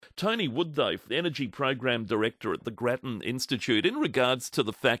Tony Wood, though, Energy Program Director at the Grattan Institute, in regards to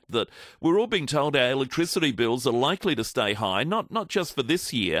the fact that we're all being told our electricity bills are likely to stay high, not just for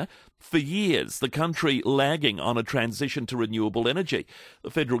this year, for years, the country lagging on a transition to renewable energy.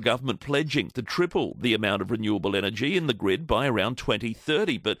 The federal government pledging to triple the amount of renewable energy in the grid by around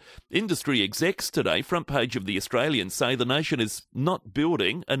 2030. But industry execs today, front page of The Australian, say the nation is not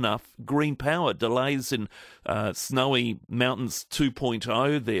building enough green power. Delays in Snowy Mountains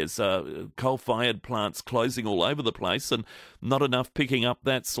 2.0. There's coal-fired plants closing all over the place and not enough picking up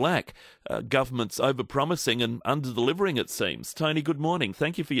that slack. Government's over-promising and under-delivering, it seems. Tony, good morning.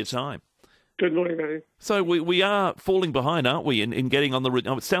 Thank you for your time. Good morning, Matthew. So we are falling behind, aren't we, in getting on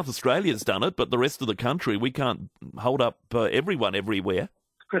the... South Australia's done it, but the rest of the country, we can't hold up everyone everywhere.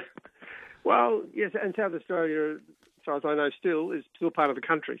 Well, yes, and South Australia, as far as I know, is still part of the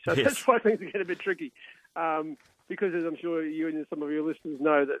country. So yes. That's why things get a bit tricky. Because, as I'm sure you and some of your listeners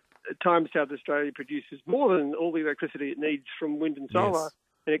know, that at times South Australia produces more than all the electricity it needs from wind and solar, yes,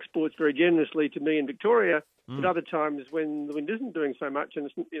 and exports very generously to me in Victoria. But other times when the wind isn't doing so much, and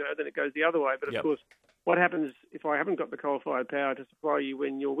it's, then it goes the other way. But of course, what happens if I haven't got the coal-fired power to supply you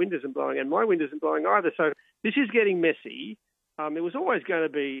when your wind isn't blowing and my wind isn't blowing either? So this is getting messy. It was always going to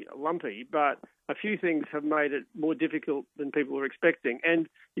be lumpy, but a few things have made it more difficult than people were expecting. And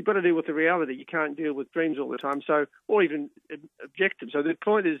you've got to deal with the reality. You can't deal with dreams all the time, or even objectives. So the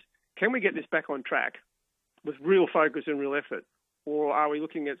point is, can we get this back on track with real focus and real effort? Or are we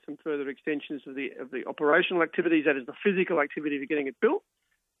looking at some further extensions of the operational activities, that is the physical activity of getting it built?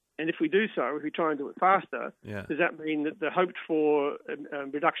 And if we do so, if we try and do it faster, does that mean that the hoped-for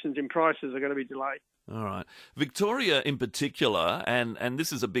reductions in prices are going to be delayed? All right. Victoria in particular, and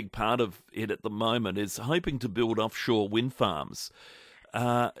this is a big part of it at the moment, is hoping to build offshore wind farms.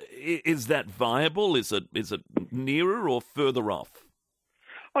 Is that viable? Is it nearer or further off?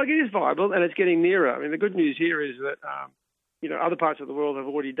 Oh, it is viable, and it's getting nearer. I mean, the good news here is that other parts of the world have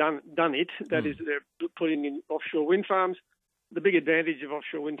already done it. That is, they're putting in offshore wind farms. The big advantage of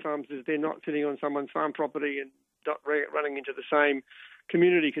offshore wind farms is they're not sitting on someone's farm property and not running into the same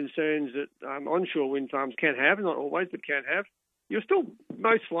community concerns that onshore wind farms can have, not always, but can have. You'll still,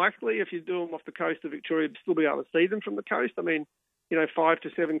 most likely, if you do them off the coast of Victoria, still be able to see them from the coast. I mean, 5 to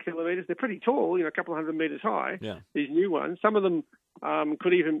 7 kilometres. They're pretty tall, a couple of 100 metres high, these new ones. Some of them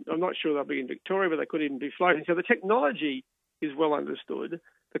could even, I'm not sure they'll be in Victoria, but they could even be floating. So the technology is well understood.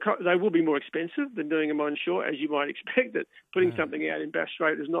 They will be more expensive than doing them onshore, as you might expect. That putting something out in Bass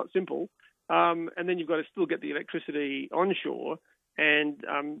Strait is not simple. And then you've got to still get the electricity onshore. And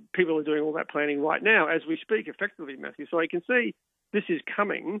people are doing all that planning right now as we speak, effectively, Matthew. So you can see this is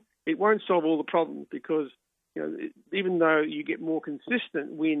coming. It won't solve all the problems because, even though you get more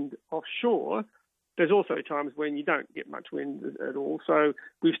consistent wind offshore, there's also times when you don't get much wind at all. So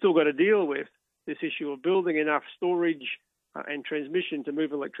we've still got to deal with this issue of building enough storage and transmission to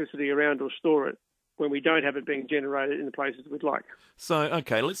move electricity around or store it when we don't have it being generated in the places we'd like. So,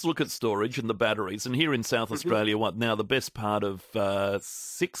 okay, let's look at storage and the batteries. And here in South Australia, the best part of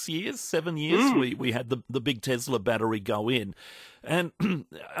 7 years, we had the big Tesla battery go in. And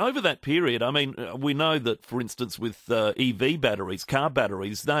over that period, I mean, we know that, for instance, with EV batteries, car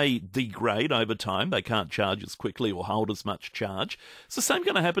batteries, they degrade over time. They can't charge as quickly or hold as much charge. Is the same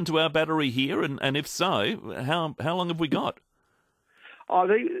going to happen to our battery here? And if so, how long have we got? Oh,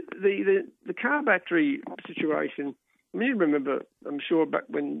 the car battery situation, I mean, you remember, I'm sure, back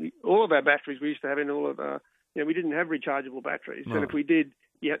when all of our batteries we used to have in all of our, we didn't have rechargeable batteries. Right. And if we did,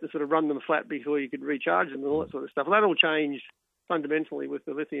 you had to sort of run them flat before you could recharge them and all that sort of stuff. Well, that all changed fundamentally with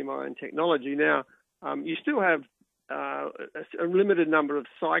the lithium-ion technology. Now, you still have a limited number of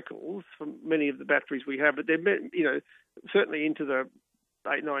cycles for many of the batteries we have, but they're, certainly into the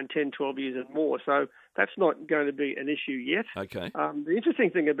 8, 9, 10, 12 years and more. So that's not going to be an issue yet. Okay. The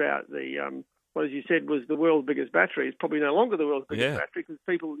interesting thing about the, what as you said, was the world's biggest battery is probably no longer the world's biggest battery because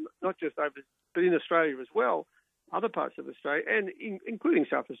people, not just over, but in Australia as well, other parts of Australia, and including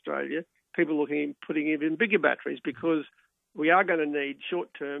South Australia, people looking at putting even bigger batteries because we are going to need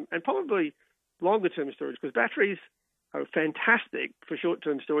short-term and probably longer-term storage because batteries are fantastic for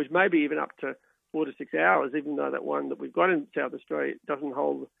short-term storage, maybe even up to 4 to 6 hours, even though that one that we've got in South Australia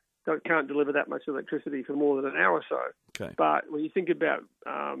can't deliver that much electricity for more than an hour or so. Okay. But when you think about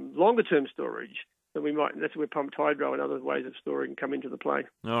longer-term storage, then that's where pumped hydro and other ways of storing come into the play.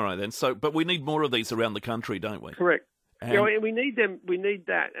 All right, then. So, but we need more of these around the country, don't we? Correct. And we need them. We need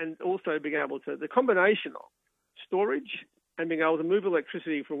that, and also being able to the combination of storage and being able to move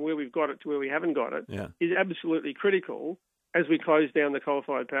electricity from where we've got it to where we haven't got it is absolutely critical as we close down the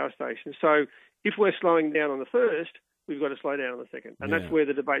coal-fired power stations. So if we're slowing down on the first, we've got to slow down on the second. And Yeah. that's where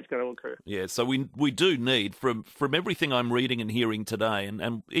the debate's going to occur. Yeah, so we do need, from everything I'm reading and hearing today,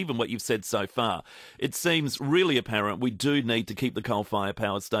 and even what you've said so far, it seems really apparent we do need to keep the coal-fired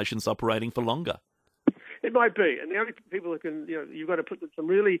power stations operating for longer. It might be. And the only people who can, you've got to put some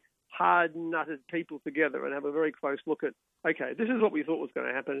really hard-nutted people together and have a very close look at, okay, this is what we thought was going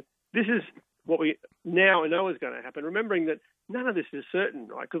to happen. This is what we now know is going to happen. Remembering that none of this is certain,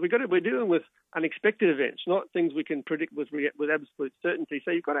 right? Because we're dealing with unexpected events, not things we can predict with absolute certainty.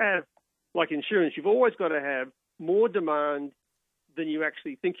 So you've got to have, like insurance, you've always got to have more demand than you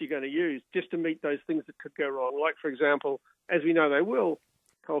actually think you're going to use just to meet those things that could go wrong. Like, for example, as we know they will,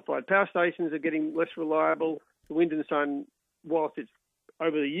 coal-fired power stations are getting less reliable. The wind and sun, whilst it's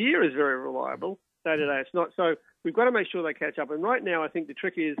over the year is very reliable, day-to-day it's not. So we've got to make sure they catch up. And right now I think the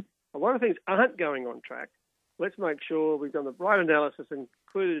trick is a lot of things aren't going on track. Let's make sure we've done the right analysis and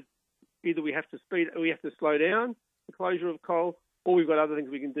included either we have to slow down the closure of coal, or we've got other things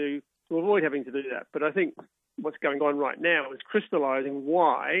we can do to avoid having to do that. But I think what's going on right now is crystallising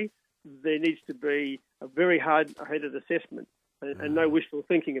why there needs to be a very hard-headed assessment and no wishful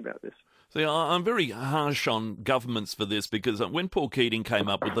thinking about this. See, I'm very harsh on governments for this because when Paul Keating came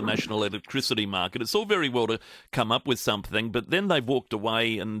up with the national electricity market, it's all very well to come up with something, but then they've walked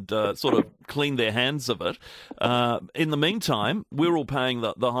away and sort of cleaned their hands of it. In the meantime, we're all paying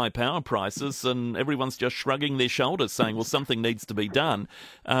the high power prices and everyone's just shrugging their shoulders saying, well, something needs to be done.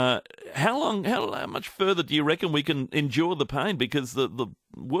 How much further do you reckon we can endure the pain? Because the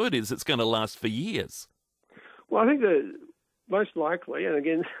word is it's going to last for years. Well, I think most likely, and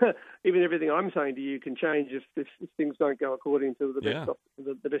again, even everything I'm saying to you can change if things don't go according to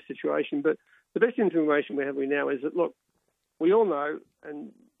the best situation. But the best information we have now is that, look, we all know,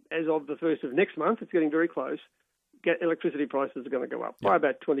 and as of the 1st of next month, it's getting very close, electricity prices are going to go up by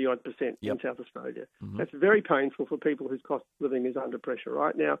about 20-odd% in South Australia. Mm-hmm. That's very painful for people whose cost of living is under pressure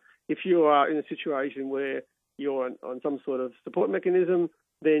right now. If you are in a situation where you're on some sort of support mechanism,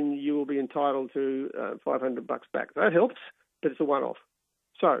 then you will be entitled to $500 back. That helps, but it's a one-off.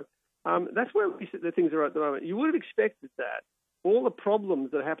 So that's where the things are at the moment. You would have expected that all the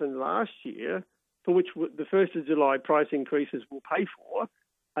problems that happened last year, for which the 1st of July price increases will pay for,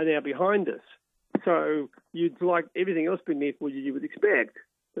 are now behind us. So you'd like everything else being equal, you would expect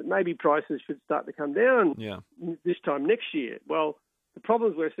that maybe prices should start to come down this time next year. Well, the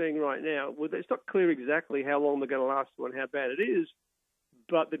problems we're seeing right now, well, it's not clear exactly how long they're going to last and how bad it is,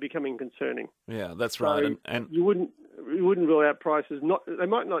 but they're becoming concerning. Yeah, that's right. So and you wouldn't rule out prices. They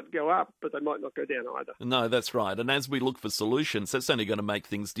might not go up, but they might not go down either. No, that's right. And as we look for solutions, that's only going to make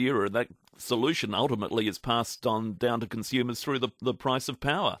things dearer. That solution ultimately is passed on down to consumers through the price of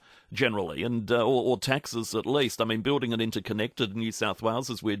power generally, and or taxes at least. I mean, building an interconnected New South Wales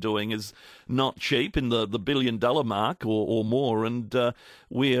as we're doing is not cheap, in the $1 billion mark or more, and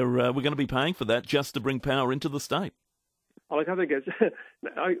we're going to be paying for that just to bring power into the state. I think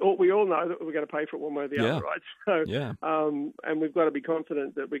we all know that we're going to pay for it one way or the other, right? So, and we've got to be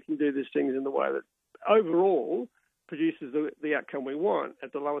confident that we can do these things in the way that overall produces the outcome we want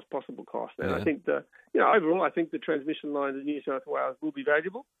at the lowest possible cost. And I think overall, I think the transmission line to New South Wales will be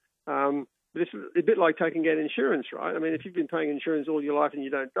valuable. But it's a bit like taking out insurance, right? I mean, if you've been paying insurance all your life and you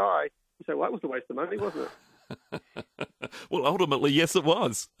don't die, you say, well, that was a waste of money, wasn't it? Well, ultimately, yes, it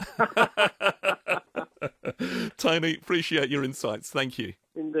was. Tony, appreciate your insights. Thank you.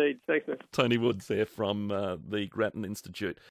 Indeed. Thanks, Nick. Tony Woods there from the Grattan Institute.